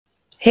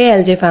Hey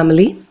LJ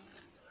family,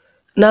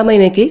 நாம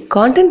இன்னைக்கு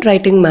content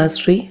writing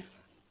mastery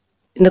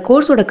இந்த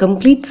கோர்ஸோட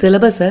complete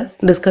syllabus-ஐ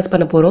discuss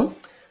பண்ண போறோம்.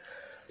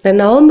 நான்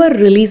நவம்பர்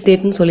ரிலீஸ்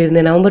டேட்னு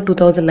சொல்லியிருந்தேன். நவம்பர்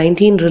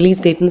 2019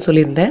 ரிலீஸ் டேட்னு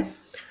சொல்லியிருந்தேன்.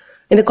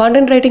 இந்த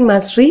content writing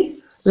mastery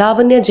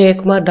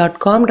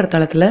lavanya.jayakumar.com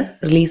தளத்தில்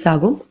ரிலீஸ்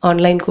ஆகும்.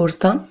 ஆன்லைன்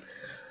கோர்ஸ் தான்.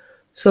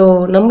 ஸோ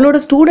நம்மளோட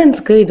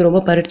ஸ்டூடெண்ட்ஸ்க்கு இது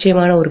ரொம்ப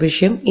பரிச்சயமான ஒரு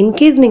விஷயம்.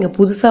 இன்கேஸ் நீங்கள்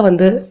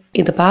புதுசாக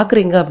இதை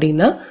பார்க்குறீங்க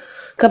அப்படின்னா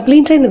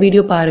கம்ப்ளீட்டாக இந்த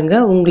வீடியோ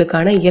பாருங்கள்.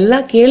 உங்களுக்கான எல்லா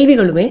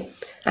கேள்விகளுமே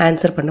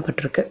ஆன்சர்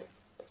பண்ணப்பட்டிருக்கு.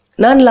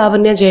 நான்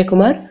லாவண்யா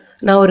ஜெயக்குமார்.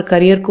 நான் ஒரு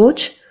கரியர்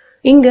கோச்.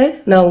 இங்கே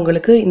நான்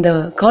உங்களுக்கு இந்த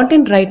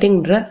கான்டென்ட்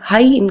ரைட்டிங்ன்ற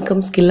ஹை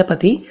இன்கம் ஸ்கில்லை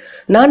பற்றி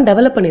நான்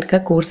டெவலப் பண்ணியிருக்க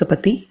கோர்ஸை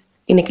பற்றி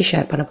இன்றைக்கி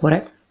ஷேர் பண்ண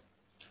போகிறேன்.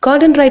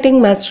 கான்டென்ட் ரைட்டிங்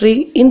மாஸ்டரி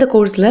இந்த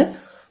கோர்ஸில்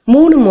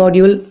 3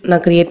 மாடியூல்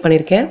நான் க்ரியேட்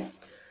பண்ணியிருக்கேன்.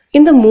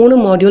 இந்த 3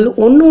 மாடியூல்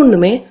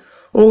ஒன்றுமே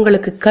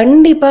உங்களுக்கு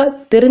கண்டிப்பாக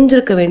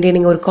தெரிஞ்சிருக்க வேண்டிய,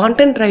 நீங்கள் ஒரு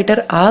கான்டென்ட்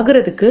ரைட்டர்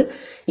ஆகிறதுக்கு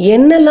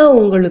என்னெல்லாம்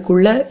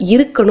உங்களுக்குள்ள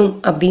இருக்கணும்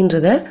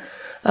அப்படின்றத,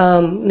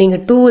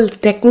 நீங்கள் டூல்ஸ்,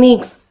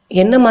 டெக்னிக்ஸ்,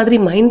 என்ன மாதிரி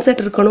மைண்ட்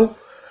செட் இருக்கணும்,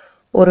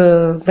 ஒரு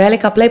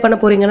வேலைக்கு அப்ளை பண்ண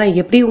போகிறீங்கன்னா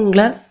எப்படி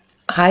உங்களை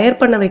ஹையர்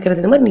பண்ண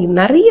வைக்கிறது, இந்த மாதிரி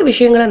நிறைய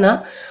விஷயங்களை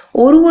நான்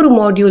ஒரு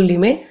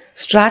மாடியூல்லையுமே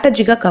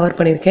ஸ்ட்ராட்டஜிக்காக கவர்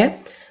பண்ணியிருக்கேன்.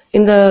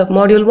 இந்த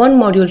மாடியூல் 1,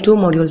 மாடியூல் 2,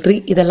 மாடியூல் 3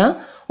 இதெல்லாம்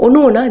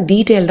ஒன்றா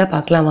டீட்டெயில்டாக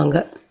பார்க்கலாம்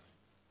வாங்க.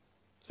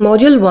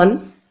 மாடியூல் 1,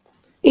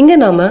 இங்கே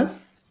நாம்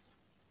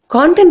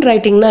கான்டென்ட்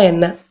ரைட்டிங்னா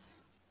என்ன,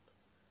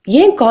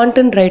 ஏன்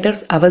கான்டென்ட்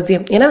ரைட்டர்ஸ்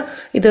அவசியம், ஏன்னா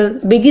இது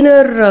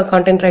பிகினர்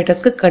கான்டென்ட்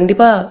ரைட்டர்ஸ்க்கு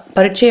கண்டிப்பாக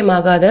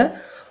பரிச்சயமாகாத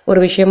ஒரு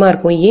விஷயமா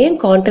இருக்கும். ஏன்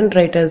கான்டென்ட்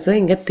ரைட்டர்ஸு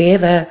இங்கே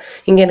தேவை,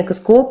 இங்கே எனக்கு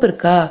ஸ்கோப்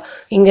இருக்கா,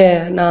 இங்கே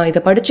நான்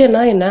இதை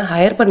படித்தேன்னா என்ன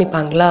ஹையர்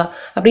பண்ணிப்பாங்களா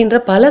அப்படின்ற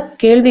பல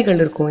கேள்விகள்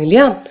இருக்கும்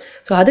இல்லையா.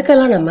 ஸோ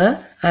அதுக்கெல்லாம் நம்ம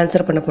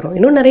ஆன்சர் பண்ண போகிறோம்.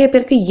 இன்னும் நிறைய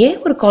பேருக்கு ஏன்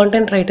ஒரு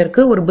கான்டென்ட்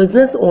ரைட்டருக்கு ஒரு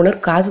பிஸ்னஸ் ஓனர்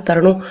காசு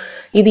தரணும்,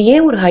 இது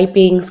ஏன் ஒரு ஹை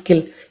பேயிங்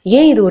ஸ்கில்,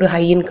 ஏன் இது ஒரு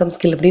ஹை இன்கம்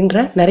ஸ்கில்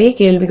அப்படின்ற நிறைய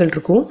கேள்விகள்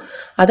இருக்கும்.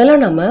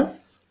 அதெல்லாம் நம்ம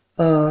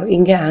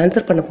இங்கே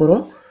ஆன்சர் பண்ண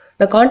போகிறோம்.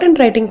 நான் கான்டென்ட்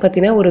ரைட்டிங்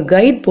பற்றின ஒரு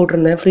கைட்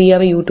போட்டிருந்தேன்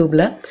ஃப்ரீயாகவே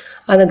யூடியூப்பில்.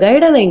 அந்த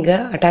கைடை நான் இங்கே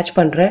அட்டாச்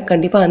பண்ணுறேன்.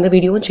 கண்டிப்பாக அந்த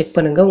வீடியோவும் செக்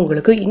பண்ணுங்கள்.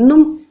 உங்களுக்கு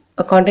இன்னும்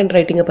கான்டென்ட்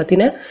ரைட்டிங்கை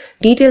பற்றின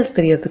டீட்டெயில்ஸ்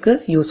தெரியறதுக்கு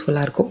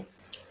யூஸ்ஃபுல்லாக இருக்கும்.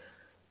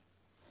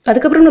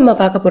 அதுக்கப்புறம் நம்ம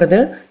பார்க்க போகிறது,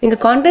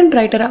 நீங்கள் கான்டென்ட்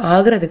ரைட்டராக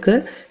ஆகிறதுக்கு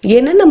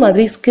என்னென்ன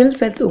மாதிரி ஸ்கில்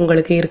செட்ஸ்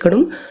உங்களுக்கு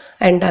இருக்கணும்,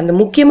 அண்ட் அந்த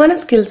முக்கியமான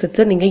ஸ்கில்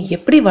செட்ஸை நீங்கள்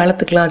எப்படி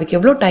வளர்த்துக்கலாம், அதுக்கு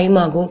எவ்வளோ டைம்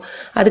ஆகும்,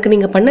 அதுக்கு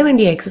நீங்கள் பண்ண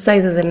வேண்டிய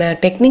எக்ஸசைசஸ் என்ன,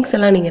 டெக்னிக்ஸ்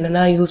எல்லாம் நீங்கள்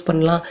என்னென்ன யூஸ்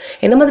பண்ணலாம்,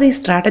 என்ன மாதிரி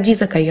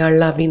ஸ்ட்ராட்டஜிஸை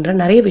கையாளலாம் அப்படின்ற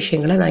நிறைய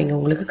விஷயங்களை நான் இங்கே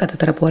உங்களுக்கு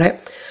கற்றுத்தர போகிறேன்.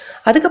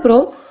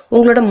 அதுக்கப்புறம்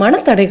உங்களோட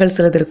மனத்தடைகள்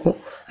சிலது இருக்கும்.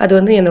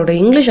 அது என்னோட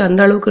இங்கிலீஷ்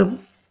அந்த அளவுக்கு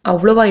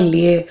அவ்வளோவா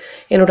இல்லையே,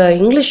 என்னோட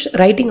இங்கிலீஷ்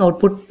ரைட்டிங்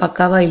அவுட்புட்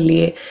பக்காவாக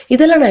இல்லையே,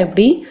 இதெல்லாம் நான்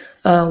எப்படி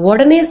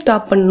உடனே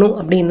ஸ்டாப் பண்ணணும்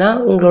அப்படின்னா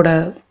உங்களோட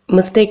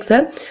மிஸ்டேக்ஸை,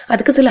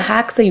 அதுக்கு சில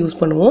ஹேக்ஸை யூஸ்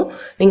பண்ணுவோம்.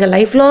 நீங்கள்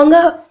லைஃப்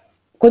லாங்காக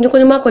கொஞ்சம்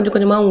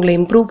கொஞ்சமாக உங்களை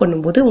இம்ப்ரூவ்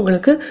பண்ணும்போது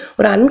உங்களுக்கு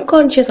ஒரு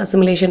அன்கான்ஷியஸ்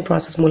அசிமுலேஷன்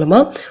ப்ராசஸ்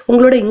மூலமாக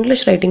உங்களோட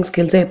இங்கிலீஷ் ரைட்டிங்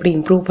ஸ்கில்ஸை எப்படி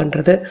இம்ப்ரூவ்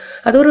பண்ணுறது,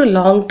 அது ஒரு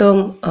லாங்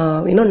டேர்ம்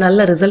இன்னும்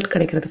நல்ல ரிசல்ட்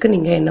கிடைக்கிறதுக்கு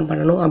நீங்கள் என்ன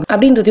பண்ணணும்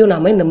அப்படின்றதையும்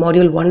நாம் இந்த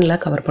மாடியூல் 1ல்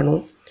கவர்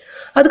பண்ணுவோம்.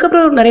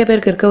 அதுக்கப்புறம் நிறைய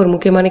பேருக்கு இருக்க ஒரு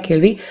முக்கியமான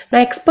கேள்வி,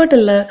 நான் எக்ஸ்பர்ட்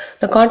இல்லை,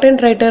 நான்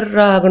கான்டென்ட் ரைட்டர்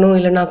ஆகணும்,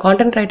 இல்லை நான்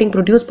கான்டென்ட் ரைட்டிங்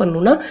ப்ரொடியூஸ்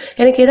பண்ணணும்னா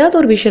எனக்கு ஏதாவது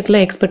ஒரு விஷயத்தில்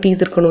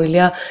எக்ஸ்பர்டீஸ் இருக்கணும்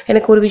இல்லையா,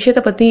 எனக்கு ஒரு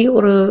விஷயத்தை பற்றி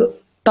ஒரு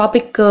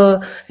டாபிக்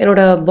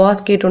என்னோட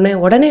பாஸ் கேட்டோன்னே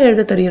உடனே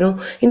எழுத தெரியணும்,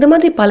 இந்த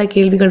மாதிரி பல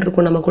கேள்விகள்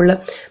இருக்கும் நமக்குள்ள.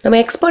 நம்ம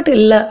எக்ஸ்பர்ட்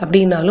இல்லை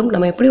அப்படின்னாலும்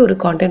நம்ம எப்படி ஒரு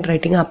கான்டென்ட்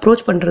ரைட்டிங்கை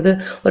அப்ரோச் பண்ணுறது,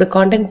 ஒரு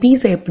கான்டென்ட்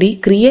பீஸை எப்படி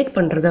கிரியேட்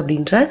பண்ணுறது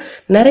அப்படின்ற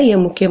நிறைய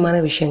முக்கியமான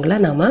விஷயங்களை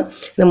நாம்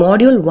இந்த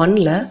மாடியூல்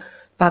 1ல்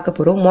பார்க்க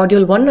போகிறோம்.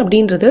 மாடியூல் 1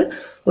 அப்படின்றது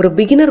ஒரு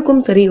பிகினருக்கும்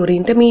சரி, ஒரு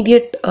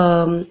இன்டர்மீடியட்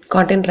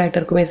கான்டென்ட்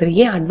ரைட்டருக்குமே சரி,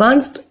 ஏன்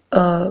அட்வான்ஸ்ட்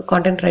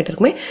கான்டென்ட்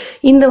ரைட்டருக்குமே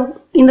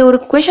இந்த ஒரு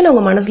கொஷன்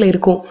அவங்க மனசில்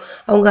இருக்கும்.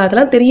 அவங்க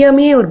அதெல்லாம்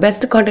தெரியாமையே ஒரு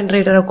பெஸ்ட் கான்டென்ட்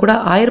ரைட்டராக கூட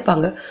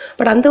ஆயிருப்பாங்க.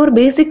 பட் அந்த ஒரு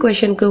பேசிக்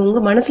கொஷனுக்கு,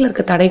 உங்கள் மனசில்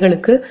இருக்க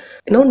தடைகளுக்கு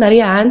இன்னும்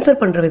நிறைய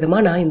ஆன்சர் பண்ணுற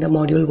விதமாக நான் இந்த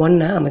மாடியூல்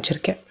 1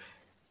 அமைச்சிருக்கேன்.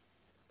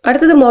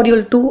 அடுத்தது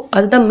மாடியூல் 2,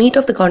 அதுதான் மீட்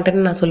ஆஃப் த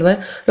கான்டென்ட் நான் சொல்லுவேன்.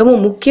 ரொம்ப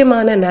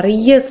முக்கியமான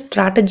நிறைய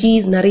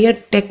ஸ்ட்ராட்டஜிஸ், நிறைய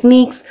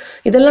டெக்னிக்ஸ்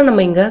இதெல்லாம்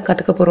நம்ம இங்கே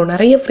கற்றுக்க போகிறோம்.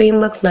 நிறைய ஃப்ரேம்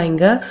ஒர்க்ஸ் நான்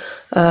இங்கே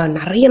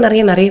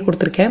நிறைய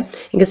கொடுத்துருக்கேன்.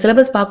 இங்கே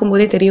சிலபஸ்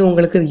பார்க்கும்போதே தெரியும்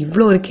உங்களுக்கு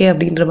இவ்வளோ இருக்கே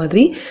அப்படின்ற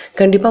மாதிரி.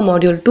 கண்டிப்பாக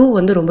மாடியூல்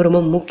 2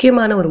 ரொம்ப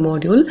முக்கியமான ஒரு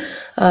மாடியூல்.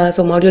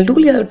 ஸோ மாடியூல்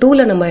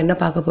 2ல் நம்ம என்ன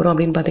பார்க்க போகிறோம்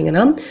அப்படின்னு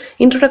பார்த்தீங்கன்னா,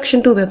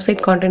 introduction to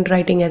website content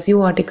writing,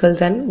 SEO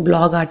articles and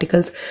black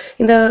articles.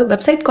 இந்த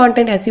website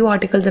content, SEO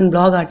articles and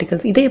black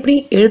articles இதை எப்படி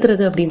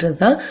எழுதுறது அப்படின்றது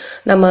தான்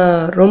நம்ம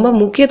ரொம்ப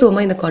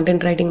முக்கியத்துவமாக இந்த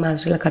கான்டென்ட் ரைட்டிங்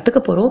மாஸ்டரில் கற்றுக்க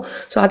போகிறோம்.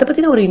 ஸோ அதை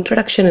பற்றின ஒரு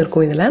இன்ட்ரடக்ஷன்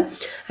இருக்கும் இதில்.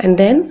 அண்ட்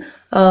தென்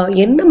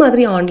என்ன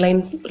மாதிரி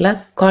ஆன்லைனில்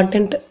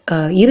கான்டென்ட்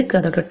இருக்குது,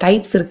 அதோட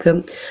டைப்ஸ் இருக்குது,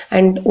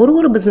 அண்ட்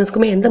ஒரு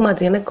பிஸ்னஸ்க்குமே எந்த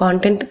மாதிரியான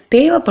கான்டென்ட்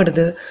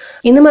தேவைப்படுது,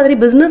 இந்த மாதிரி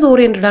பிஸ்னஸ்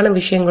ஓரியன்டான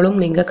விஷயங்களும்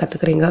நீங்கள்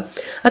கற்றுக்குறீங்க.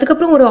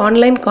 அதுக்கப்புறம் ஒரு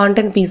ஆன்லைன்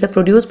கான்டென்ட் பீஸை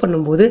ப்ரொடியூஸ்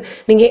பண்ணும்போது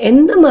நீங்கள்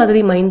எந்த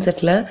மாதிரி மைண்ட்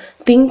செட்டில்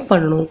திங்க்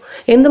பண்ணணும்,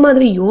 எந்த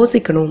மாதிரி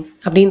யோசிக்கணும்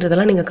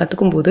அப்படின்றதெல்லாம் நீங்கள்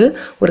கற்றுக்கும்போது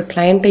ஒரு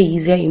கிளையண்ட்டை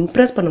ஈஸியாக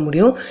இம்ப்ரெஸ் பண்ண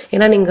முடியும்.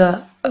 ஏன்னா நீங்கள்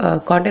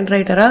கான்டென்ட்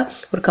ரைட்டராக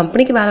ஒரு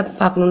கம்பெனிக்கு வேலை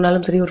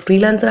பார்க்கணுன்னாலும் சரி, ஒரு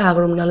ஃப்ரீலான்சராக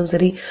ஆகணும்னாலும்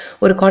சரி,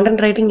 ஒரு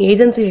கான்டென்ட் ரைட்டிங்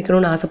ஏஜென்சி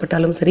வைக்கணும்னு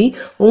ஆசைப்பட்டாலும் சரி,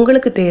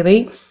 உங்களுக்கு தேவை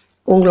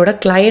உங்களோட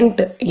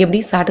கிளையண்ட்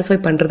எப்படி சாட்டிஸ்ஃபை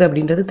பண்ணுறது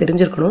அப்படின்றது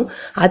தெரிஞ்சிருக்கணும்.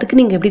 அதுக்கு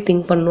நீங்கள் எப்படி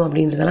திங்க் பண்ணணும்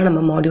அப்படின்றதெல்லாம்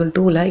நம்ம மாடியூல்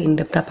 2ல்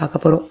இன்டெப்த்தாக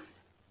பார்க்க போகிறோம்.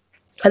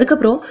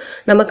 அதுக்கப்புறம்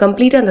நம்ம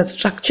கம்ப்ளீட்டாக அந்த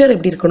ஸ்ட்ரக்சர்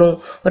எப்படி இருக்கணும்,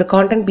 ஒரு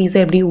கான்டென்ட் பீஸை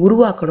எப்படி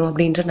உருவாக்கணும்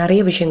அப்படின்ற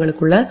நிறைய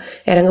விஷயங்களுக்குள்ளே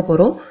இறங்க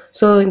போகிறோம்.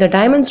 ஸோ இந்த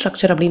டைமண்ட்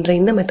ஸ்ட்ரக்சர் அப்படின்ற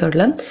இந்த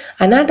மெத்தடில்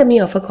anatomy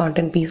of a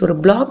content piece, ஒரு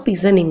பிளாக்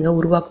பீஸை நீங்கள்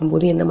உருவாக்கும்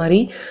போது எந்த மாதிரி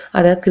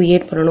அதை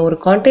கிரியேட் பண்ணணும், ஒரு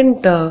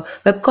கான்டென்ட்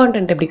வெப்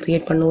கான்டென்ட் எப்படி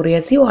கிரியேட் பண்ணணும், ஒரு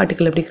SEO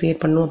ஆர்டிக்கல் எப்படி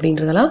கிரியேட் பண்ணணும்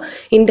அப்படின்றதெல்லாம்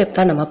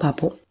இன்டெப்த்தாக நம்ம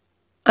பார்ப்போம்.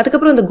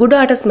 அதுக்கப்புறம் இந்த குட்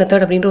ஆர்டிஸ்ட்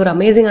மெத்தட் அப்படின்ற ஒரு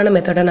அமேசிங்கான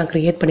மெத்தடை நான்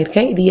கிரியேட்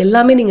பண்ணியிருக்கேன். இது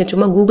எல்லாமே நீங்கள்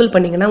சும்மா கூகுள்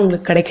பண்ணிங்கன்னா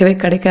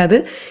உங்களுக்கு கிடைக்காது.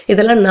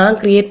 இதெல்லாம் நான்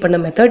கிரியேட் பண்ண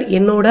மெத்தட்.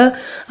 என்னோட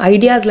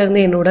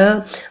ஐடியாஸ்லேருந்து, என்னோட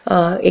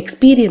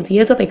எக்ஸ்பீரியன்ஸ்,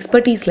 இயர்ஸ் ஆஃப்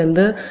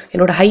எக்ஸ்பர்டீஸ்லேருந்து,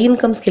 என்னோட ஹை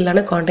இன்கம்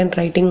ஸ்கில்லான கான்டென்ட்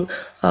ரைட்டிங்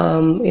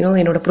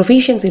என்னோட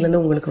ப்ரொஃபிஷியன்சிலேருந்து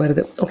உங்களுக்கு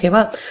வருது. ஓகேவா?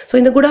 ஸோ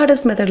இந்த குட்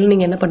ஆர்டிஸ்ட் மெத்தடில்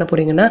நீங்கள் என்ன பண்ண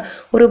போகிறீங்கன்னா,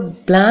 ஒரு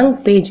பிளாங்க்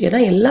பேஜ். ஏன்னா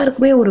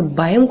எல்லாருக்குமே ஒரு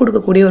பயம்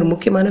கொடுக்கக்கூடிய ஒரு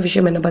முக்கியமான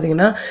விஷயம் என்ன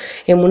பார்த்தீங்கன்னா,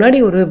 என் முன்னாடி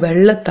ஒரு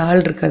வெள்ளை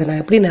தாள் இருக்குது, அதை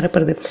நான் எப்படி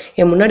நிரப்புறது,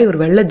 என் முன்னாடி ஒரு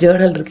வெள்ளை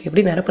ஜேர்னல் இருக்குது,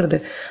 எப்படி நிரப்புறது,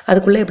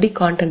 அதுக்குள்ளே எப்படி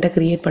கான்டென்ட்டை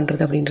கிரியேட்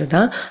பண்ணுறது அப்படின்றது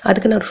தான்.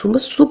 அதுக்கு நான்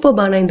ரொம்ப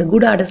சூப்பர்பான இந்த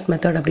குட் ஆர்டிஸ்ட்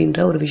மெத்தட்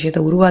அப்படின்ற ஒரு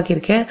விஷயத்தை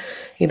உருவாக்கியிருக்கேன்.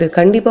 இது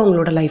கண்டிப்பாக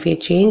உங்களோட லைஃபையே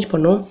சேஞ்ச்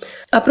பண்ணும்.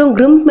 அப்புறம்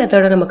கிரிம்ப்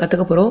மெத்தடை நம்ம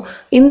கற்றுக்க போகிறோம்.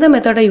 இந்த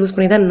மெத்தடை யூஸ்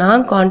பண்ணி தான்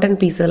நான் கான்டென்ட்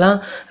பீஸ் எல்லாம்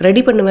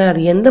ரெடி பண்ணுவேன்.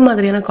 அது எந்த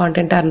மாதிரியான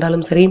கான்டென்ட்டாக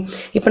இருந்தாலும் சரி.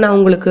 இப்போ நான்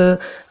உங்களுக்கு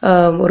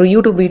ஒரு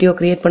யூடியூப் வீடியோ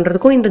கிரியேட்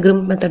பண்ணுறதுக்கும் இந்த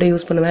கிரிம்ப் மெத்தடை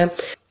யூஸ் பண்ணுவேன்.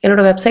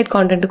 என்னோட வெப்சைட்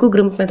கான்டென்ட்டுக்கும்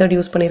கிரிம்ப் மெத்தட்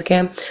யூஸ்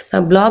பண்ணியிருக்கேன்.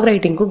 நான் பிளாக்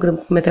ரைட்டிங்க்கும்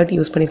கிரிம்ப் மெத்தட்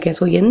யூஸ் பண்ணியிருக்கேன்.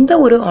 ஸோ எந்த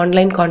ஒரு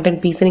ஆன்லைன் கான்டென்ட்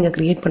பீஸை நீங்கள்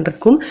கிரியேட்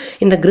பண்ணுறதுக்கும்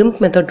இந்த கிரிம்ப்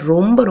மெத்தட்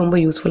ரொம்ப ரொம்ப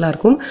யூஸ்ஃபுல்லாக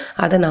இருக்கும்.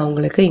 அதை நான்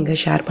உங்களுக்கு இங்கே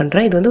ஷேர்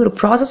பண்ணுறேன். இது வந்து ஒரு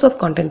ப்ராசஸ் ஆஃப்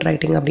கான்டென்ட்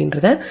ரைட்டிங்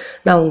அப்படின்றத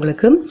நான்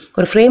உங்களுக்கு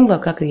ஒரு ஃப்ரேம்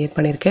ஒர்க்காக கிரியேட்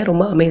பண்ணியிருக்கேன்.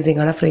 ரொம்ப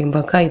அமேசிங்கான ஃப்ரேம்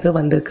ஒர்க்காக இது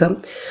வந்திருக்கு.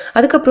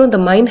 அதுக்கப்புறம்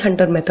இந்த மைண்ட்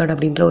ஹண்டர் மெத்தட்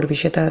அப்படின்ற ஒரு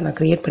விஷயத்தை நான்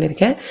கிரியேட்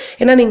பண்ணியிருக்கேன்.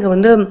 ஏன்னா நீங்கள்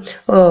வந்து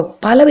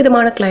பல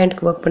விதமான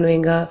கிளையண்ட்டுக்கு ஒர்க்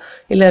பண்ணுவீங்க,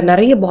 இல்லை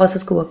நிறைய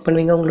பாஸஸ்க்கு ஒர்க்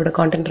பண்ணுவீங்க உங்களோட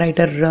கான்டென்ட்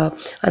ரைட்டர்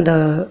அந்த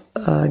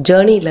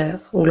ஜேர்னியில்,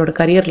 உங்களோட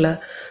கரியரில்.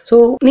 ஸோ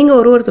நீங்கள்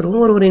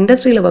ஒருத்தரும் ஒரு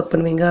இண்டஸ்ட்ரியில் ஒர்க்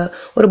பண்ணுவீங்க,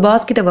 ஒரு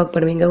பாஸ் கிட்ட ஒர்க்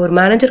பண்ணுவீங்க, ஒரு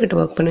மேனேஜர் கிட்ட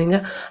ஒர்க் பண்ணுவீங்க.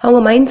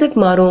 அவங்க மைண்ட்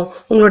செட் மாறும்,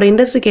 உங்களோட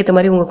இண்டஸ்ட்ரிக்கு ஏற்ற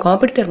மாதிரி உங்கள்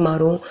காம்படிட்டர்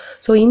மாறும்.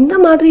 ஸோ இந்த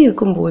மாதிரி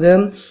இருக்கும்போது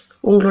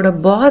உங்களோட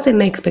பாஸ்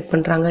என்ன எக்ஸ்பெக்ட்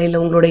பண்ணுறாங்க, இல்லை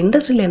உங்களோட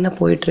இண்டஸ்ட்ரியில் என்ன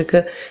போயிட்டுருக்கு,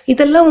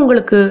 இதெல்லாம்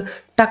உங்களுக்கு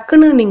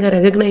டக்குன்னு நீங்கள்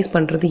ரெகக்னைஸ்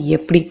பண்ணுறது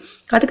எப்படி?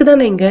 அதுக்கு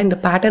தான் நீங்கள் இந்த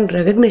பேட்டர்ன்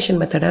ரெகக்னேஷன்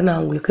மெத்தடை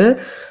நான் உங்களுக்கு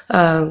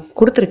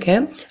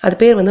கொடுத்துருக்கேன். அது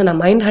பேர் வந்து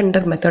நான் மைண்ட்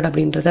ஹண்டர் மெத்தட்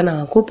அப்படின்றத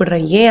நான்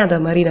கூப்பிடுறேன். ஏன்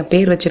அதை மாதிரி நான்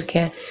பேர்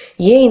வச்சுருக்கேன்,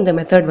 ஏன் இந்த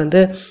மெத்தட்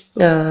வந்து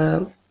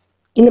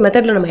இந்த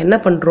மெத்தடில் நம்ம என்ன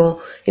பண்ணுறோம்,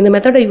 இந்த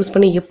மெத்தடை யூஸ்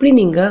பண்ணி எப்படி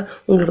நீங்கள்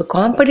உங்களோட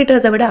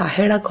காம்படிட்டர்ஸை விட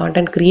அஹெடாக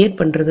கான்டென்ட் க்ரியேட்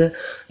பண்ணுறது,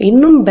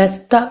 இன்னும்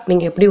பெஸ்ட்டாக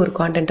நீங்கள் எப்படி ஒரு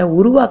கான்டென்ட்டை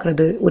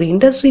உருவாக்குறது, ஒரு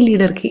இண்டஸ்ட்ரி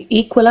லீடருக்கு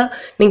ஈக்குவலாக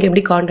நீங்கள்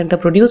எப்படி கான்டென்ட்டை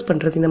ப்ரொடியூஸ்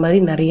பண்ணுறது, இந்த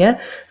மாதிரி நிறைய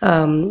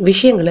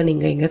விஷயங்களை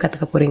நீங்கள் இங்கே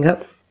கற்றுக்க போகிறீங்க.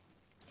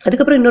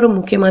 அதுக்கப்புறம் இன்னொரு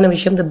முக்கியமான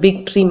விஷயம் இந்த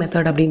பிக் ட்ரீ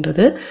மெத்தட்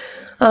அப்படின்றது.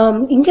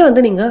 இங்கே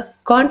வந்து நீங்கள்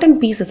கான்டென்ட்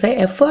பீசஸை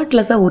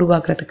எஃபர்ட்லெஸ்ஸாக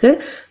உருவாக்குறதுக்கு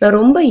நான்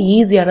ரொம்ப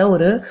ஈஸியான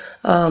ஒரு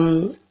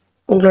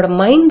உங்களோட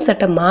மைண்ட்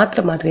செட்டை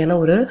மாற்றுற மாதிரியான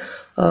ஒரு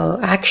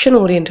ஆக்ஷன்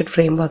ஓரியன்ட்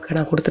ஃப்ரேம் ஒர்க்கை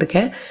நான்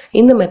கொடுத்துருக்கேன்.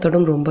 இந்த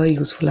மெத்தடும் ரொம்ப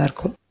யூஸ்ஃபுல்லாக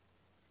இருக்கும்.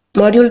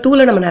 மாடியூல்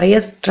 2ல் நம்ம நிறைய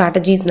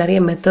ஸ்ட்ராட்டஜிஸ், நிறைய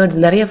மெத்தட்ஸ்,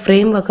 நிறைய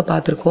ஃப்ரேம் ஒர்க்கை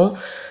பார்த்துருக்கோம்.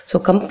 ஸோ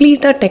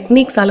கம்ப்ளீட்டாக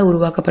டெக்னிக்ஸால்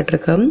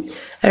உருவாக்கப்பட்டிருக்கு.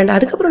 அண்ட்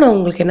அதுக்கப்புறம் நான்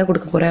உங்களுக்கு என்ன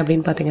கொடுக்க போகிறேன்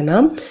அப்படின்னு பார்த்தீங்கன்னா,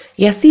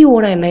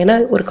 SEOனா என்ன. ஏன்னா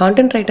ஒரு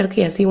கான்டென்ட்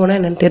ரைட்டருக்கு SEOனா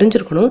என்னன்னு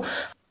தெரிஞ்சிருக்கணும்.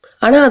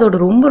 ஆனால் அதோட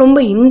ரொம்ப ரொம்ப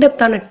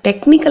இன்டெப்த்தான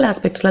டெக்னிக்கல்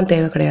ஆஸ்பெக்ட்ஸ்லாம்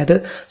தேவை கிடையாது.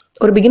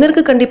 ஒரு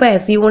பிகினருக்கு கண்டிப்பாக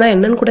SEOனா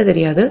என்னன்னு கூட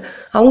தெரியாது.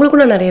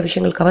 அவங்களுக்கும் நான் நிறைய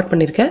விஷயங்கள் கவர்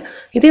பண்ணியிருக்கேன்.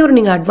 இதே ஒரு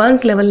நீங்கள்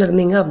அட்வான்ஸ் லெவலில்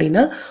இருந்தீங்க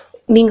அப்படின்னா,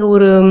 நீங்கள்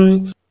ஒரு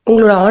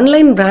உங்களோட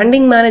ஆன்லைன்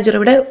பிராண்டிங் மேனேஜரை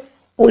விட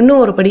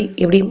இன்னும் ஒரு படி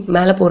எப்படி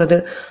மேலே போகிறது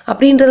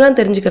அப்படின்றதெல்லாம்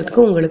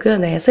தெரிஞ்சுக்கிறதுக்கு உங்களுக்கு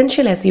அந்த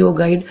எசென்ஷியல் SEO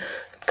கைட்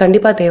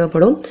கண்டிப்பாக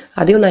தேவைப்படும்.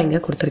 அதையும் நான்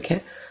இங்கே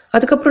கொடுத்துருக்கேன்.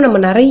 அதுக்கப்புறம் நம்ம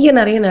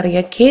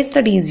நிறைய கேஸ்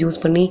ஸ்டடீஸ்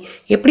யூஸ் பண்ணி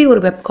எப்படி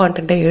ஒரு வெப்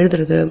கான்டென்ட்டை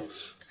எழுதுறது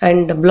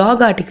அண்ட்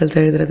பிளாக் ஆர்டிகல்ஸ்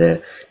எழுதுறது,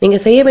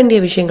 நீங்கள் செய்ய வேண்டிய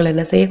விஷயங்கள்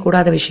என்ன,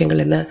 செய்யக்கூடாத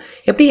விஷயங்கள் என்ன,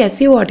 எப்படி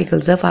SEO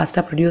ஆர்டிகல்ஸை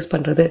ஃபாஸ்ட்டாக ப்ரொடியூஸ்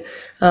பண்ணுறது,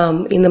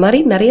 இந்த மாதிரி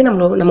நிறைய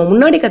நம்ம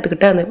முன்னாடி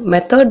கற்றுக்கிட்ட அந்த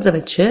மெத்தட்ஸை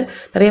வச்சு,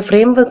 நிறைய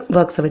ஃப்ரேம்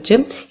ஒர்க்ஸை வச்சு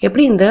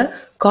எப்படி இந்த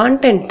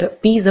கான்டென்ட்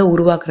பீஸை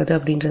உருவாக்குறது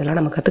அப்படின்றதெல்லாம்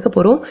நம்ம கற்றுக்க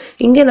போகிறோம்.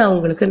 இங்கே நான்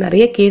உங்களுக்கு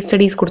நிறைய கேஸ்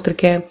ஸ்டடீஸ்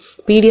கொடுத்துருக்கேன்,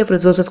 PDF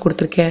ரிசோர்ஸஸ்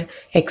கொடுத்துருக்கேன்,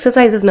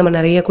 எக்ஸசைசஸ் நம்ம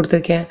நிறைய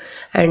கொடுத்துருக்கேன்,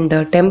 அண்ட்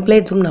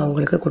டெம்ப்ளேட்ஸும் நான்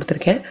உங்களுக்கு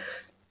கொடுத்துருக்கேன்.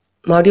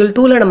 மாடியூல்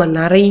 2ல் நம்ம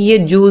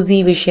நிறைய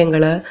ஜூஸி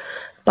விஷயங்களை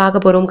பார்க்க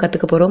போகிறோம்,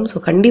 கற்றுக்க போகிறோம். ஸோ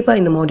கண்டிப்பாக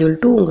இந்த மாடியூல்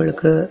 2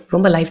 உங்களுக்கு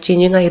ரொம்ப லைஃப்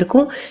சேஞ்சிங்காக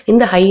இருக்கும்.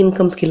 இந்த ஹை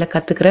இன்கம் ஸ்கில்லை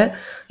கற்றுக்கிற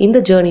இந்த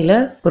ஜேர்னியில்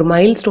ஒரு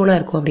மைல் ஸ்டோனாக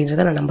இருக்கும்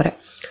அப்படின்றத நான் நம்புகிறேன்.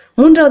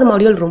 3வது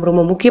மாடியூல் ரொம்ப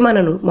ரொம்ப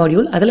முக்கியமான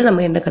மாடியூல். அதில்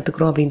நம்ம என்ன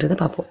கற்றுக்குறோம் அப்படின்றத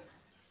பார்ப்போம்.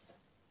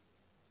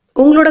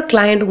 உங்களோட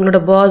கிளையண்ட், உங்களோட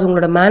பாஸ்,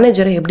 உங்களோட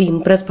மேனேஜரை எப்படி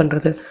இம்ப்ரெஸ்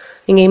பண்ணுறது.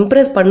 நீங்கள்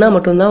இம்ப்ரெஸ் பண்ணால்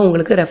மட்டும்தான்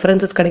உங்களுக்கு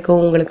ரெஃபரன்சஸ்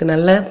கிடைக்கும், உங்களுக்கு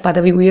நல்ல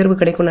பதவி உயர்வு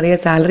கிடைக்கும், நிறைய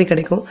சேலரி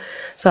கிடைக்கும்.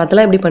 ஸோ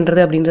அதெல்லாம் எப்படி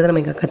பண்ணுறது அப்படின்றத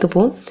நம்ம இங்கே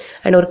கற்றுப்போம்.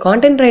 அண்ட் ஒரு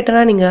கான்டென்ட்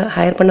ரைட்டராக நீங்கள்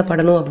ஹையர்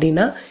பண்ணப்படணும்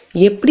அப்படின்னா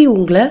எப்படி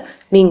உங்களை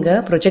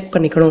நீங்கள் ப்ரொஜெக்ட்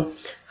பண்ணிக்கணும்.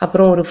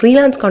 அப்புறம் ஒரு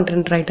ஃப்ரீலான்ஸ்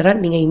கான்டென்ட்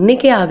ரைட்டராக நீங்கள்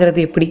இன்றைக்கே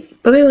ஆகிறது எப்படி,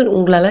 இப்போவே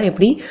உங்களால்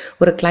எப்படி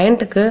ஒரு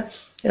கிளையண்ட்டுக்கு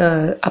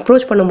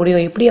அப்ரோச் பண்ண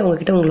முடியும், எப்படி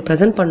அவங்கக்கிட்ட உங்களுக்கு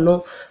ப்ரெசென்ட்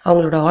பண்ணணும்,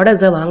 அவங்களோட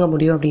ஆர்டர்ஸை வாங்க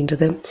முடியும்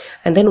அப்படின்றது.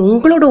 அண்ட் தென்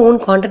உங்களோட ஓன்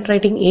கான்டென்ட்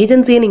ரைட்டிங்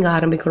ஏஜென்சியை நீங்கள்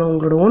ஆரம்பிக்கணும்,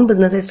 உங்களோட ஓன்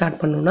பிஸ்னஸே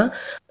ஸ்டார்ட் பண்ணணும்னா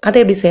அதை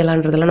எப்படி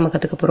செய்யலான்றதெல்லாம் நம்ம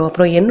கற்றுக்க போகிறோம்.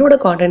 அப்புறம் என்னோட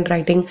கான்டென்ட்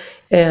ரைட்டிங்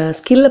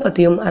ஸ்கில்லை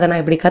பற்றியும் அதை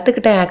நான் எப்படி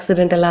கற்றுக்கிட்டேன்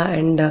ஆக்சிடென்டலாக,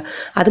 அண்ட்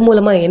அது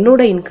மூலமாக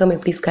என்னோட இன்கம்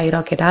எப்படி ஸ்கை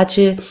ராக்கெட்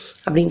ஆச்சு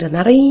அப்படின்ற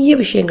நிறைய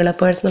விஷயங்களை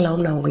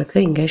பர்சனலாகவும் நான் உங்களுக்கு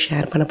இங்கே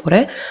ஷேர் பண்ண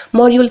போகிறேன்.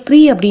 மாடியூல்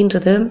 3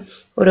 அப்படின்றது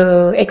ஒரு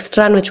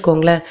எக்ஸ்ட்ரான்னு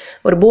வச்சுக்கோங்களேன்,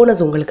 ஒரு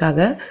போனஸ் உங்களுக்காக.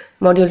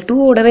 மாடியூல்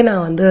 2ஓடவே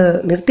நான் வந்து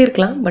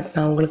நிறுத்தியிருக்கலாம், பட்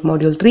நான் உங்களுக்கு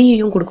மாடியூல்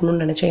 3யும்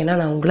கொடுக்கணும்னு நினச்சேன். ஏன்னா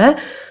நான் உங்களை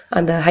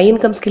அந்த ஹை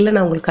இன்கம் ஸ்கில்லை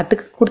நான் உங்களுக்கு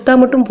கொடுத்தா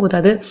மட்டும்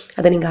போதாது,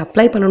 அதை நீங்கள்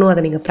அப்ளை பண்ணணும்,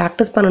 அதை நீங்கள்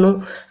ப்ராக்டிஸ் பண்ணணும்,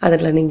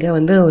 அதில் நீங்கள்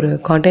வந்து ஒரு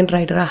கான்டென்ட்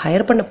ரைட்டராக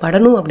ஹையர்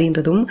பண்ணப்படணும்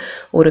அப்படின்றதும்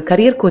ஒரு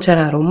கரியர் கோச்சாக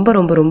நான் ரொம்ப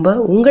ரொம்ப ரொம்ப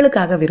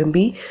உங்களுக்காக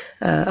விரும்பி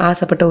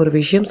ஆசைப்பட்ட ஒரு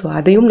விஷயம். ஸோ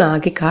அதையும் நான்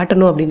ஆக்கி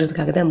காட்டணும்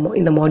அப்படின்றதுக்காக தான்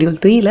இந்த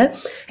மாடியூல் 3ல்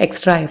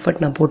எக்ஸ்ட்ரா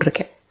எஃபர்ட் நான்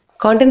போட்டிருக்கேன்.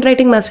 கான்டென்ட்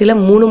ரைட்டிங்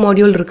மாஸ்டரியில் 3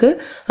 மாடியூல் இருக்குது.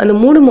 அந்த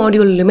 3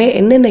 மாடியூல்லுமே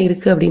என்னென்ன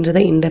இருக்குது அப்படின்றத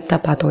இன்டெப்த்தாக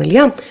பார்த்தோம்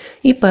இல்லையா.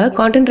 இப்போ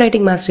கான்டென்ட்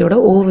ரைட்டிங் மாஸ்டரியோட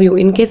ஓவர்வியூ,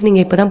 இன்கேஸ்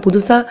நீங்கள் இப்போ தான்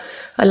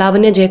புதுசாக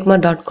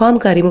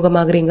lavanya.jayakumar.comக்கு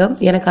அறிமுகமாகறீங்க,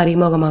 எனக்கு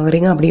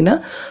அறிமுகமாகறீங்க அப்படின்னா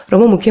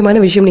ரொம்ப முக்கியமான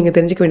விஷயம் நீங்கள்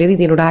தெரிஞ்சுக்க வேண்டியது,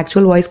 இது என்னோட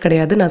ஆக்சுவல் வாய்ஸ்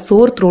கிடையாது. நான்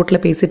சோர்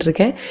த்ரோட்டில் பேசிகிட்டு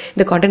இருக்கேன்.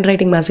 இந்த கான்டென்ட்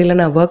ரைட்டிங் மாஸ்டரியில்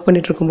நான் ஒர்க்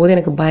பண்ணிட்டு இருக்கும்போது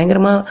எனக்கு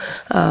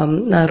பயங்கரமாக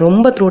நான்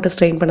ரொம்ப த்ரோட்டை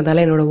ஸ்ட்ரெயின்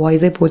பண்ணதால் என்னோட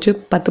வாய்ஸே போச்சு.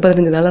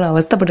 10-15 நாள் நான்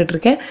அவஸ்தப்பட்டு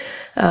இருக்கேன்.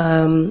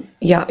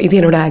 இது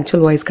என்னோட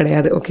ஆக்சுவல் வாய்ஸ்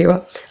கிடையாது, ஓகேவா?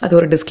 அது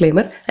ஒரு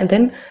டிஸ்க்ளைமர். அண்ட்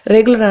தென்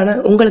ரெகுலரான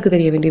உங்களுக்கு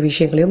தெரிய வேண்டிய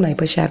விஷயங்களையும் நான்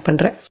இப்போ ஷேர்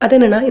பண்ணுறேன். அது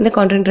என்னென்னா, இந்த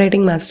கான்டென்ட்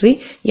ரைட்டிங் மாஸ்டரி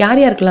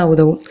யார் யாருக்கெல்லாம்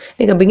உதவும்?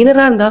 நீங்கள்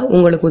பிகினராக இருந்தால்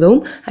உங்களுக்கு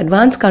உதவும்,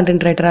 அட்வான்ஸ்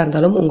கான்டென்ட் ரைட்டராக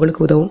இருந்தாலும்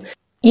உங்களுக்கு உதவும்.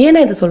 ஏன்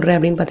நான் இதை சொல்கிறேன்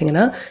அப்படின்னு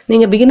பார்த்தீங்கன்னா,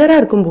 நீங்கள்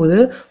பிகினராக இருக்கும்போது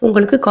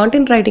உங்களுக்கு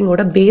கான்டென்ட்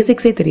ரைட்டிங்கோட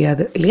பேசிக்ஸே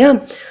தெரியாது இல்லையா.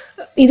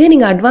 இதே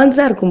நீங்கள்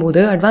அட்வான்ஸ்டாக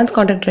இருக்கும்போது, அட்வான்ஸ்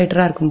கான்டென்ட்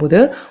ரைட்டராக இருக்கும்போது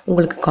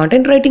உங்களுக்கு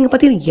கான்டென்ட் ரைட்டிங்கை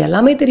பற்றி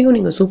எல்லாமே தெரியும்,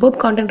 நீங்கள்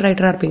சூப்பர் கான்டென்ட்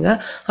ரைட்டராக இருப்பீங்க.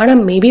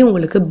 ஆனால் மேபி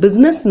உங்களுக்கு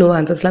பிஸ்னஸ்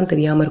நுவான்சஸ்லாம்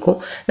தெரியாமல் இருக்கும்.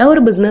 நான்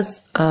ஒரு business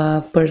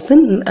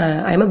person,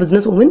 I am a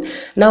business woman.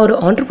 நான் ஒரு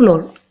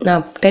ஆண்டர்ப்ரனர்.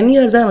 நான் 10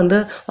 இயர்ஸாக வந்து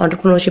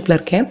ஆண்டர்ப்ரனர்ஷிப்பில்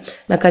இருக்கேன்.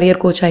 நான் கரியர்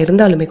கோச்சாக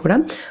இருந்தாலுமே கூட,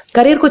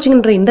 கரியர்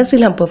கோச்சிங்ன்ற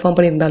இண்டஸ்ட்ரியில் நான் பெர்ஃபார்ம்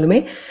பண்ணியிருந்தாலுமே,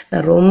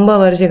 நான் ரொம்ப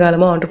வருஷ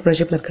காலமாக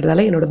ஆண்டர்ப்ரனர்ஷிப்பில்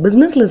இருக்கிறதால என்னோட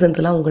பிஸ்னஸ்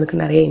லெசன்ஸ்லாம்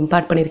உங்களுக்கு நிறைய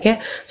இம்பாக்ட் பண்ணியிருக்கேன்.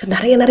 ஸோ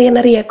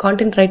நிறைய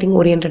கான்டென்ட் ரைட்டிங்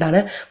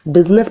ஓரியன்டான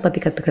பிஸ்னஸ் பற்றி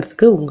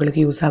கற்றுக்கிறதுக்கு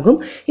உங்களுக்கு யூஸ் ஆகும்.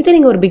 இதே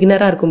நீங்கள் ஒரு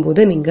பிகினராக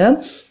இருக்கும்போது நீங்கள்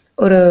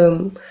ஒரு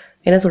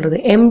என்ன சொல்கிறது,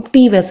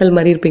 எம்டி வெசல்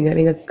மாதிரி இருப்பீங்க.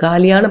 நீங்கள்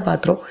காலியான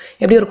பாத்திரம்.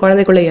 எப்படி ஒரு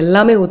குழந்தைக்குள்ளே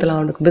எல்லாமே ஊற்றலாம்,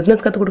 அவனுக்கு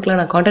பிஸ்னஸ் கற்றுக் கொடுக்கலாம்,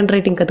 நான் கான்டென்ட்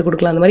ரைட்டிங் கற்றுக்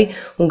கொடுக்கலாம், அந்த மாதிரி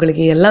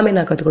உங்களுக்கு எல்லாமே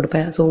நான் கற்றுக்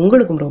கொடுப்பேன். ஸோ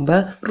உங்களுக்கும் ரொம்ப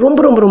ரொம்ப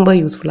ரொம்ப ரொம்ப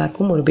யூஸ்ஃபுல்லாக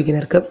இருக்கும் ஒரு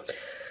பிகினருக்கு.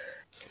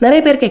 நிறைய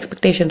பேருக்கு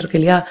எக்ஸ்பெக்டேஷன் இருக்குது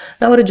இல்லையா,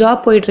 நான் ஒரு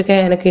ஜாப்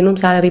போயிட்டுருக்கேன், எனக்கு இன்னும்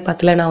சேலரி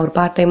பத்தல, நான் ஒரு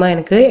பார்ட் டைமாக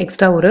எனக்கு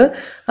எக்ஸ்ட்ரா ஒரு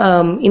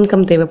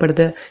இன்கம்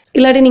தேவைப்படுது.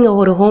 இல்லாட்டி நீங்கள்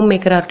ஒரு ஹோம்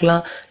மேக்கராக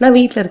இருக்கலாம், நான்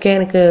வீட்டில் இருக்கேன்,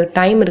 எனக்கு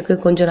டைம்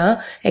இருக்குது, கொஞ்சம் நான்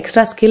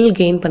எக்ஸ்ட்ரா ஸ்கில்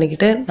கெயின்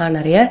பண்ணிக்கிட்டு நான்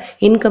நிறைய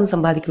இன்கம்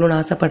சம்பாதிக்கணும்னு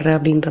ஆசைப்பட்றேன்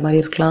அப்படின்ற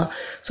மாதிரி இருக்கலாம்.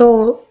 ஸோ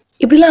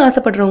இப்படிலாம்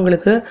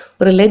ஆசைப்படுறவங்களுக்கு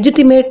ஒரு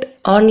லெஜிட்டிமேட்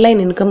ஆன்லைன்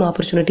இன்கம்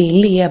ஆப்பர்ச்சுனிட்டி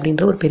இல்லையே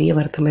அப்படின்ற ஒரு பெரிய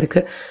வருத்தம்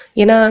இருக்குது.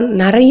 ஏன்னா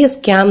நிறைய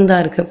ஸ்கேம்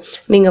தான் இருக்குது.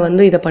 நீங்கள்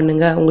வந்து இதை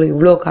பண்ணுங்கள், உங்களுக்கு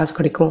இவ்வளோ காசு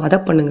கிடைக்கும், அதை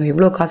பண்ணுங்கள்,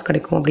 இவ்வளோ காசு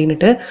கிடைக்கும்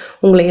அப்படின்ட்டு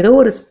உங்களை ஏதோ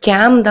ஒரு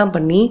ஸ்கேம் தான்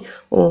பண்ணி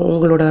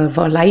உங்களோட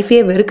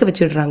லைஃபே வெறுக்க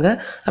வச்சிடுறாங்க.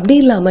 அப்படி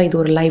இல்லாமல் இது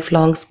ஒரு லைஃப்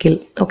லாங்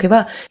ஸ்கில்,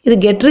 ஓகேவா? இது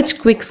கெட் ரிச்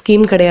குவிக்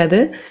ஸ்கீம்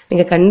கிடையாது.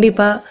 நீங்கள்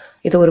கண்டிப்பாக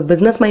இது ஒரு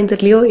பிஸ்னஸ் மைண்ட்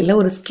செட்லையோ இல்லை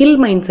ஒரு ஸ்கில்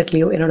மைண்ட்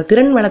செட்லையோ, என்னோட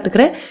திறன்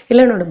வளர்த்துக்கிறேன்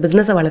இல்லை என்னோட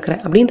பிஸ்னஸை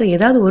வளர்க்குறேன் அப்படின்ற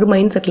ஏதாவது ஒரு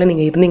மைண்ட் செட்டில்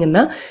நீங்கள்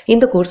இருந்தீங்கன்னா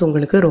இந்த கோர்ஸ்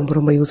உங்களுக்கு ரொம்ப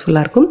ரொம்ப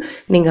யூஸ்ஃபுல்லாக இருக்கும்.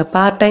 நீங்கள்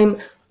part time,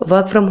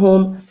 work from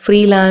home,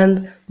 freelance,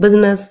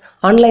 business,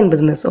 online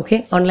business, okay,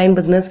 online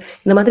business,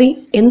 இந்த மாதிரி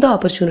எந்த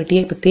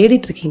ஆப்பர்ச்சுனிட்டியை இப்போ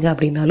தேடிட்டு இருக்கீங்க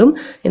அப்படின்னாலும்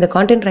இந்த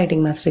கான்டென்ட்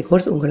ரைட்டிங் மாஸ்டரி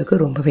கோர்ஸ்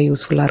உங்களுக்கு ரொம்பவே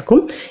யூஸ்ஃபுல்லாக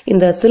இருக்கும்.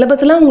 இந்த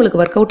சிலபஸ்லாம்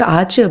உங்களுக்கு ஒர்க் அவுட்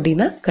ஆச்சு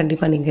அப்படின்னா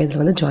கண்டிப்பாக நீங்கள்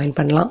இதில் வந்து ஜாயின்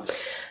பண்ணலாம்.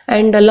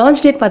 அண்ட்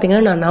லான்ச் டேட்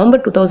பார்த்தீங்கன்னா நான்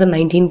நவம்பர்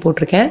 2019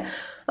 போட்டிருக்கேன்.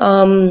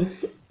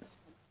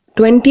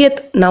 20th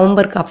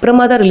நவம்பருக்கு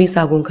அப்புறமா தான் ரிலீஸ்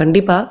ஆகும்.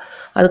 கண்டிப்பாக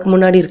அதுக்கு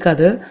முன்னாடி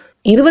இருக்காது.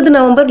 20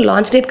 நவம்பர்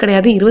லான்ச் டேட்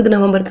கிடையாது, 20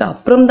 நவம்பருக்கு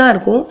அப்புறம் தான்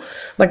இருக்கும்.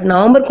 பட்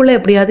நவம்பருக்குள்ளே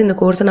எப்படியாவது இந்த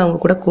கோர்ஸை நான்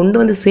அவங்க கூட கொண்டு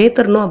வந்து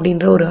சேர்த்துடணும்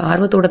அப்படின்ற ஒரு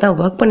ஆர்வத்தோடு தான்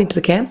ஒர்க்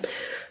பண்ணிகிட்ருக்கேன்.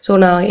 ஸோ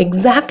நான்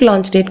எக்ஸாக்ட்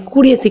லான்ச் டேட்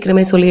கூடிய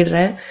சீக்கிரமே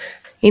சொல்லிடுறேன்.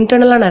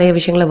 இன்டர்னலாக நிறைய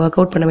விஷயங்களை ஒர்க்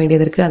அவுட் பண்ண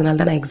வேண்டியது இருக்குது, அதனால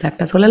தான் நான்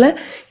எக்ஸாக்டாக சொல்லலை.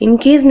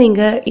 இன்கேஸ்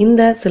நீங்கள்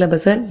இந்த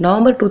சிலபஸை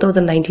நவம்பர்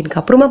 2019க்கு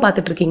அப்புறமா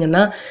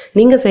பார்த்துட்ருக்கீங்கன்னா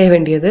நீங்கள் செய்ய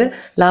வேண்டியது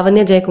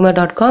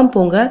lavanya.jayakumar.com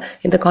போங்க.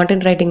 இந்த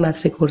கான்டென்ட் ரைட்டிங்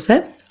மாஸ்டரி கோர்ஸை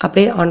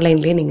அப்படியே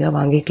ஆன்லைன்லேயே நீங்கள்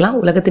வாங்கிக்கலாம்,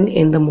 உலகத்தின்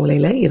எந்த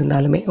மூலையில்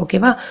இருந்தாலுமே,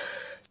 ஓகேவா?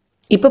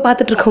 இப்போ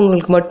பார்த்துட்டு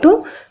இருக்கவங்களுக்கு மட்டும்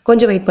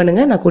கொஞ்சம் வெயிட்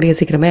பண்ணுங்கள், நான் கூடிய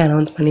சீக்கிரமே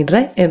அனௌன்ஸ்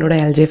பண்ணிடுறேன் என்னோட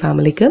எல்ஜே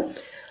ஃபேமிலிக்கு.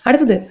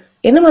 அடுத்தது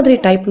என்ன மாதிரி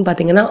டைப்னு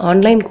பார்த்தீங்கன்னா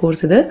ஆன்லைன் கோர்ஸ்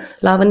இது.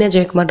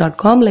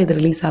 lavanya.jayakumar.comல இது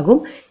ரிலீஸ் ஆகும்.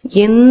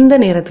 எந்த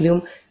நேரத்துலையும்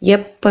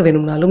எப்போ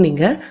வேணும்னாலும்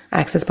நீங்கள்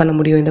ஆக்சஸ் பண்ண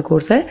முடியும் இந்த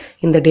கோர்ஸை.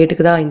 இந்த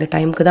டேட்டுக்கு தான், இந்த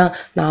டைமுக்கு தான்,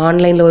 நான்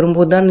ஆன்லைனில்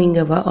வரும்போது தான்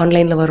நீங்கள்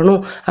ஆன்லைனில்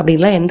வரணும்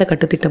அப்படின்லாம் எந்த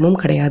கட்டுத்திட்டமும்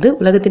கிடையாது.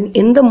 உலகத்தின்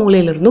எந்த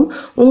மூலையிலிருந்தும்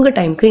உங்கள்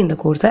டைமுக்கு இந்த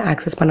கோர்ஸை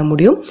ஆக்சஸ் பண்ண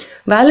முடியும்.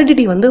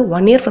 வேலிடிட்டி வந்து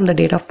 1 year from the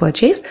date of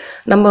purchase.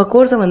 நம்ம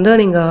கோர்ஸை வந்து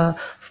நீங்கள்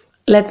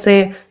லெட்ஸ் சே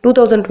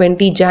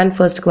 2020 Jan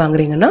 1st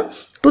வாங்குறீங்கன்னா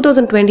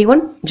 2021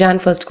 Jan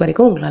 1st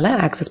வரைக்கும் உங்களால்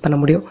ஆக்சஸ் பண்ண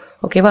முடியும்,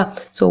 ஓகேவா?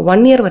 ஸோ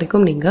 1 year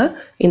வரைக்கும் நீங்கள்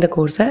இந்த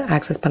கோர்ஸை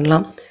ஆக்சஸ்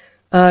பண்ணலாம்.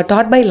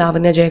 Dot by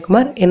Lavanya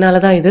Jayakumar.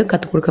 என்னால் தான் இது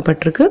கற்றுக்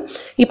கொடுக்கப்பட்டிருக்கு.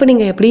 இப்போ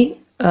நீங்கள் எப்படி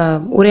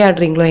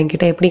உரையாடுறீங்களோ,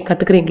 என்கிட்ட எப்படி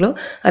கற்றுக்குறீங்களோ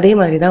அதே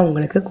மாதிரி தான்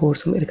உங்களுக்கு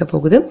கோர்ஸும் இருக்க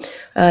போகுது.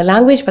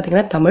 லாங்குவேஜ்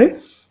பார்த்திங்கன்னா தமிழ்.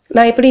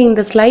 நான் எப்படி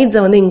இந்த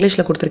ஸ்லைட்ஸை வந்து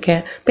இங்கிலீஷில்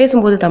கொடுத்துருக்கேன்,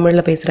 பேசும்போது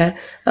தமிழில் பேசுகிறேன்.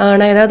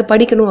 நான் ஏதாவது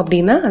படிக்கணும்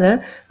அப்படின்னா அதை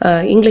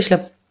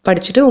இங்கிலீஷில்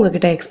படிச்சுட்டு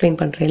உங்ககிட்ட எக்ஸ்பிளைன்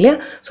பண்ணுறேன் இல்லையா?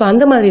 ஸோ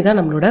அந்த மாதிரி தான்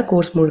நம்மளோட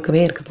கோர்ஸ்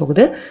முழுக்கவே இருக்க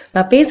போகுது.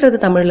 நான் பேசுகிறது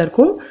தமிழில்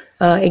இருக்கும்,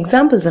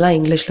 எக்ஸாம்பிள்ஸ் எல்லாம்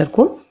இங்கிலீஷில்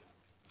இருக்கும்.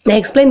 நான்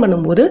எக்ஸ்பிளைன்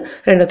பண்ணும்போது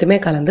ரெண்டுத்தையுமே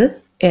கலந்து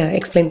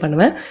எக்ஸ்பிளைன்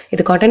பண்ணுவேன்.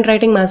 இது கான்டென்ட்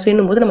ரைட்டிங்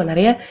மாஸ்டரின்னும் போது நம்ம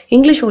நிறைய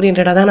இங்கிலீஷ்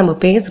ஓரியன்டாக தான் நம்ம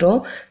பேசுகிறோம்.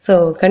 ஸோ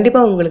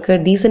கண்டிப்பாக உங்களுக்கு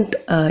டீசென்ட்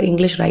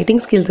இங்கிலீஷ்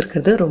ரைட்டிங் ஸ்கில்ஸ்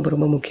இருக்கிறது ரொம்ப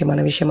ரொம்ப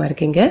முக்கியமான விஷயமா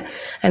இருக்கீங்க.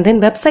 அண்ட்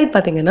தென் வெப்சைட்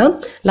பார்த்தீங்கன்னா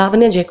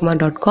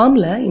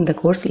lavanyajayakumar.comல இந்த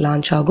கோர்ஸ்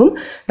லான்ச் ஆகும்.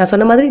 நான்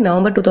சொன்ன மாதிரி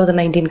நவம்பர்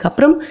 2019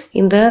 அப்புறம்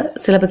இந்த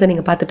சிலபஸை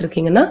நீங்கள் பார்த்துட்டு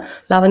இருக்கீங்கன்னா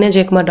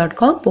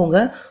lavanyajayakumar.com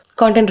போங்க,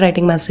 கான்டென்ட்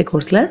ரைட்டிங் மாஸ்டரி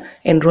கோர்ஸில்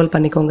என்ரோல்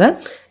பண்ணிக்கோங்க.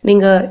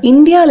 நீங்கள்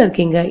இந்தியாவில்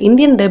இருக்கீங்க,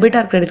 Indian debit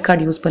or credit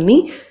card use பண்ணி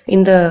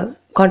இந்த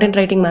கான்டென்ட்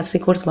ரைட்டிங் மாஸ்டரி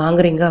கோர்ஸ்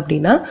வாங்குறீங்க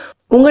அப்படின்னா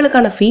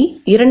உங்களுக்கான ஃபீ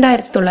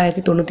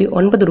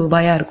 2999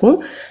 ரூபாயாக இருக்கும்.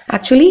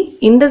 ஆக்சுவலி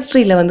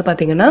இண்டஸ்ட்ரியில் வந்து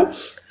பார்த்தீங்கன்னா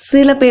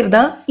சில பேர்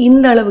தான்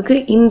இந்த அளவுக்கு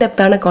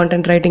இன்டெப்தான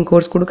கான்டென்ட் ரைட்டிங்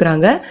கோர்ஸ்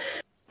கொடுக்குறாங்க.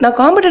 நான்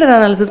காம்படிட்டர்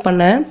அனாலிசிஸ்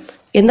பண்ணேன்,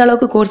 எந்த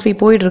அளவுக்கு கோர்ஸ் ஃபீ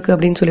போயிட்டு இருக்கு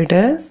அப்படின்னு சொல்லிட்டு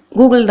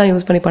கூகுள் தான்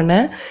யூஸ் பண்ணி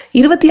பண்ணேன்.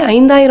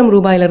 25,000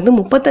 ரூபாயிலிருந்து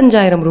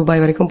 35,000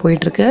 ரூபாய் வரைக்கும்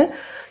போயிட்டு இருக்கு.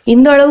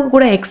 இந்த அளவுக்கு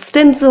கூட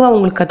எக்ஸ்டென்சிவாக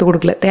உங்களுக்கு கற்றுக்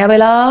கொடுக்கல,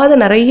 தேவையில்லாத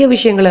நிறைய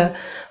விஷயங்களை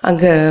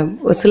அங்கே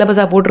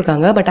சிலபஸாக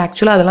போட்டிருக்காங்க. பட்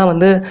ஆக்சுவலாக அதெல்லாம்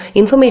வந்து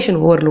இன்ஃபர்மேஷன்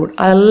ஓவர்லோட்.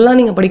 அதெல்லாம்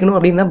நீங்கள் படிக்கணும்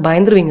அப்படின்னா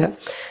பயந்துருவீங்க,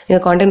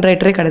 நீங்கள் கான்டென்ட்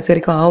ரைட்டரே கடைசி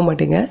வரைக்கும் ஆக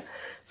மாட்டீங்க.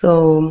 ஸோ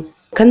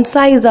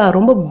கன்சைஸாக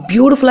ரொம்ப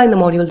பியூட்டிஃபுல்லாக இந்த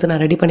மாடியூல்ஸை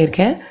நான் ரெடி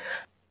பண்ணியிருக்கேன்.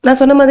 நான்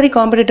சொன்ன மாதிரி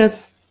காம்படிட்டர்ஸ்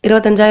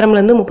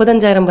 25,000லேருந்து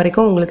 35,000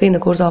 வரைக்கும் உங்களுக்கு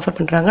இந்த கோர்ஸ் ஆஃபர்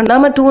பண்ணுறாங்க.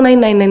 நாம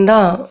 2999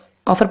 தான்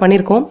ஆஃபர்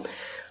பண்ணியிருக்கோம்.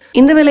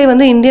 இந்த விலை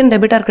வந்து Indian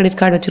debit or credit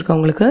card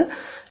வச்சுருக்கவங்களுக்கு.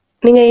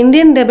 நீங்கள்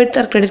Indian debit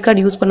or credit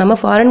card use பண்ணாமல்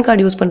ஃபாரின்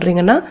கார்டு யூஸ்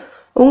பண்ணுறீங்கன்னா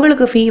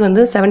உங்களுக்கு ஃபீ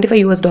வந்து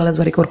 $75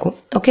 வரைக்கும் இருக்கும்.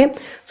 ஓகே,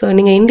 ஸோ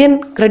நீங்கள் Indian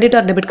credit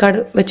R debit card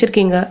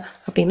வச்சுருக்கீங்க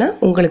அப்படின்னா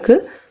உங்களுக்கு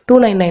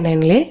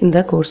 2999லே இந்த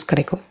கோர்ஸ்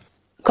கிடைக்கும்.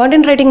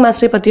 கான்டென்ட் ரைட்டிங்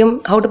மாஸ்டரி பற்றியும்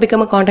how to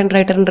become a content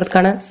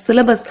ரைட்டர்ன்றதுக்கான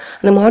syllabus,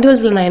 அந்த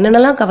மாடியூல்ஸில் நான்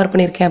என்னென்னலாம் கவர்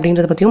பண்ணியிருக்கேன்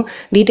அப்படின்றத பற்றியும்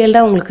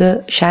டீட்டெயில்டாக உங்களுக்கு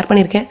ஷேர்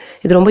பண்ணியிருக்கேன்.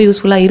 இது ரொம்ப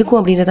யூஸ்ஃபுல்லாக இருக்கும்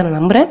அப்படின்றத நான்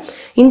நம்புகிறேன்.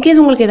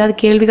 இன்கேஸ் உங்களுக்கு ஏதாவது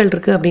கேள்விகள்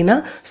இருக்குது அப்படின்னா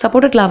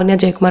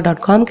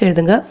support@lavanyajayakumar.comக்கு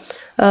எழுதுங்க.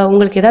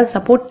 உங்களுக்கு ஏதாவது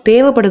சப்போர்ட்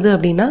தேவைப்படுது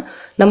அப்படின்னா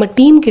நம்ம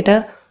டீம் கிட்ட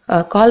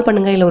கால்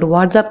பண்ணுங்கள், இல்லை ஒரு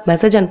வாட்ஸ்அப்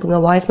மெசேஜ் அனுப்புங்க.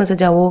 வாய்ஸ்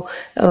மெசேஜாவோ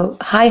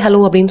ஹாய் ஹலோ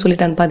அப்படின்னு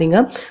சொல்லிட்டு அனுப்பாதீங்க.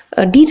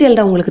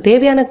 டீட்டெயில்டாக உங்களுக்கு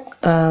தேவையான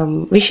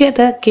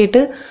விஷயத்தை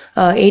கேட்டு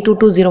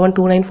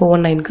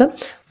 8220129419க்கு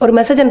ஒரு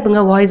மெசேஜ்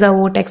அனுப்புங்க.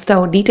 வாய்ஸாவோ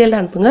டெக்ஸ்டாவோ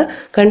டீட்டெயில்டாக அனுப்புங்க.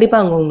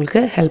 கண்டிப்பாக அவங்க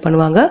உங்களுக்கு ஹெல்ப்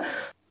பண்ணுவாங்க.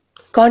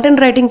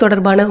 கான்டென்ட் ரைட்டிங்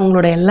தொடர்பான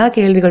உங்களோட எல்லா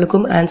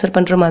கேள்விகளுக்கும் ஆன்சர்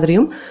பண்ணுற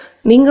மாதிரியும்,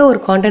 நீங்கள்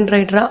ஒரு கான்டென்ட்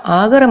ரைட்டராக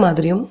ஆகிற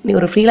மாதிரியும், நீ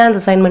ஒரு ஃப்ரீலான்ஸ்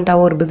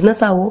அசைன்மெண்ட்டாவோ ஒரு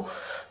பிஸ்னஸாவோ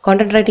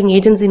கான்டென்ட் ரைட்டிங்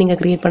ஏஜென்சி நீங்கள்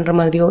க்ரியேட் பண்ணுற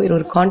மாதிரியோ இல்லை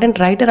ஒரு கான்டென்ட்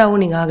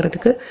ரைட்டராகவும் நீங்கள்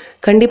ஆகிறதுக்கு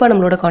கண்டிப்பாக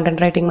நம்மளோட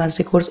கான்டென்ட் ரைட்டிங்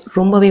மாஸ்டரி கோர்ஸ்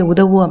ரொம்பவே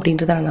உதவும்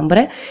அப்படின்றத நான்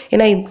நம்புகிறேன்.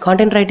 ஏன்னா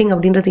கான்டென்ட் ரைட்டிங்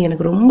அப்படின்றது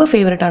எனக்கு ரொம்ப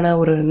ஃபேவரட்டான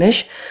ஒரு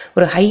நிஷ்,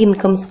 ஒரு ஹை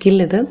இன்கம்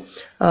ஸ்கில். இது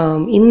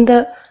இந்த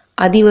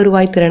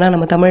அதிவருவாய் திறனா,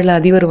 நம்ம தமிழில்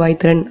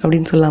அதிவருவாய் திறன்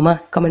அப்படின்னு சொல்லலாமா?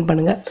 கமெண்ட்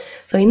பண்ணுங்கள்.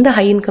 ஸோ இந்த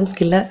ஹை இன்கம்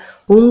ஸ்கில்லை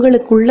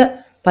உங்களுக்குள்ள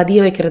பதிய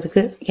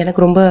வைக்கிறதுக்கு எனக்கு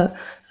ரொம்ப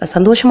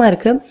சந்தோஷமாக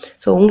இருக்குது.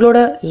 ஸோ உங்களோட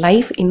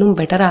லைஃப் இன்னும்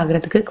பெட்டராக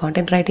ஆகிறதுக்கு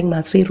கான்டென்ட் ரைட்டிங்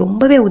மாஸ்டரி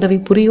ரொம்பவே உதவி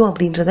புரியும்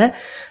அப்படின்றத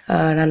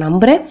நான்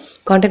நம்புகிறேன்.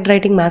 கான்டென்ட்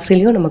ரைட்டிங்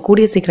மாஸ்டரிலையும் நம்ம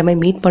கூடிய சீக்கிரமே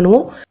மீட்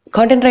பண்ணுவோம்.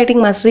 கான்டென்ட்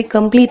ரைட்டிங் மாஸ்டரி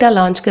கம்ப்ளீட்டாக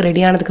லான்ச்சுக்கு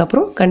ரெடி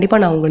ஆனதுக்கப்புறம்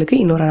கண்டிப்பாக நான் உங்களுக்கு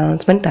இன்னொரு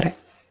அனௌன்ஸ்மெண்ட் தரேன்.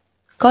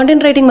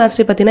 கான்டென்ட் ரைட்டிங்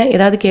மாஸ்டரி பற்றின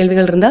ஏதாவது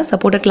கேள்விகள் இருந்தால்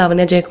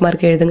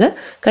support@lavanyajayakumarக்கு எழுதுங்க.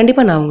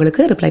 கண்டிப்பாக நான்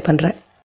உங்களுக்கு ரிப்ளை பண்ணுறேன்.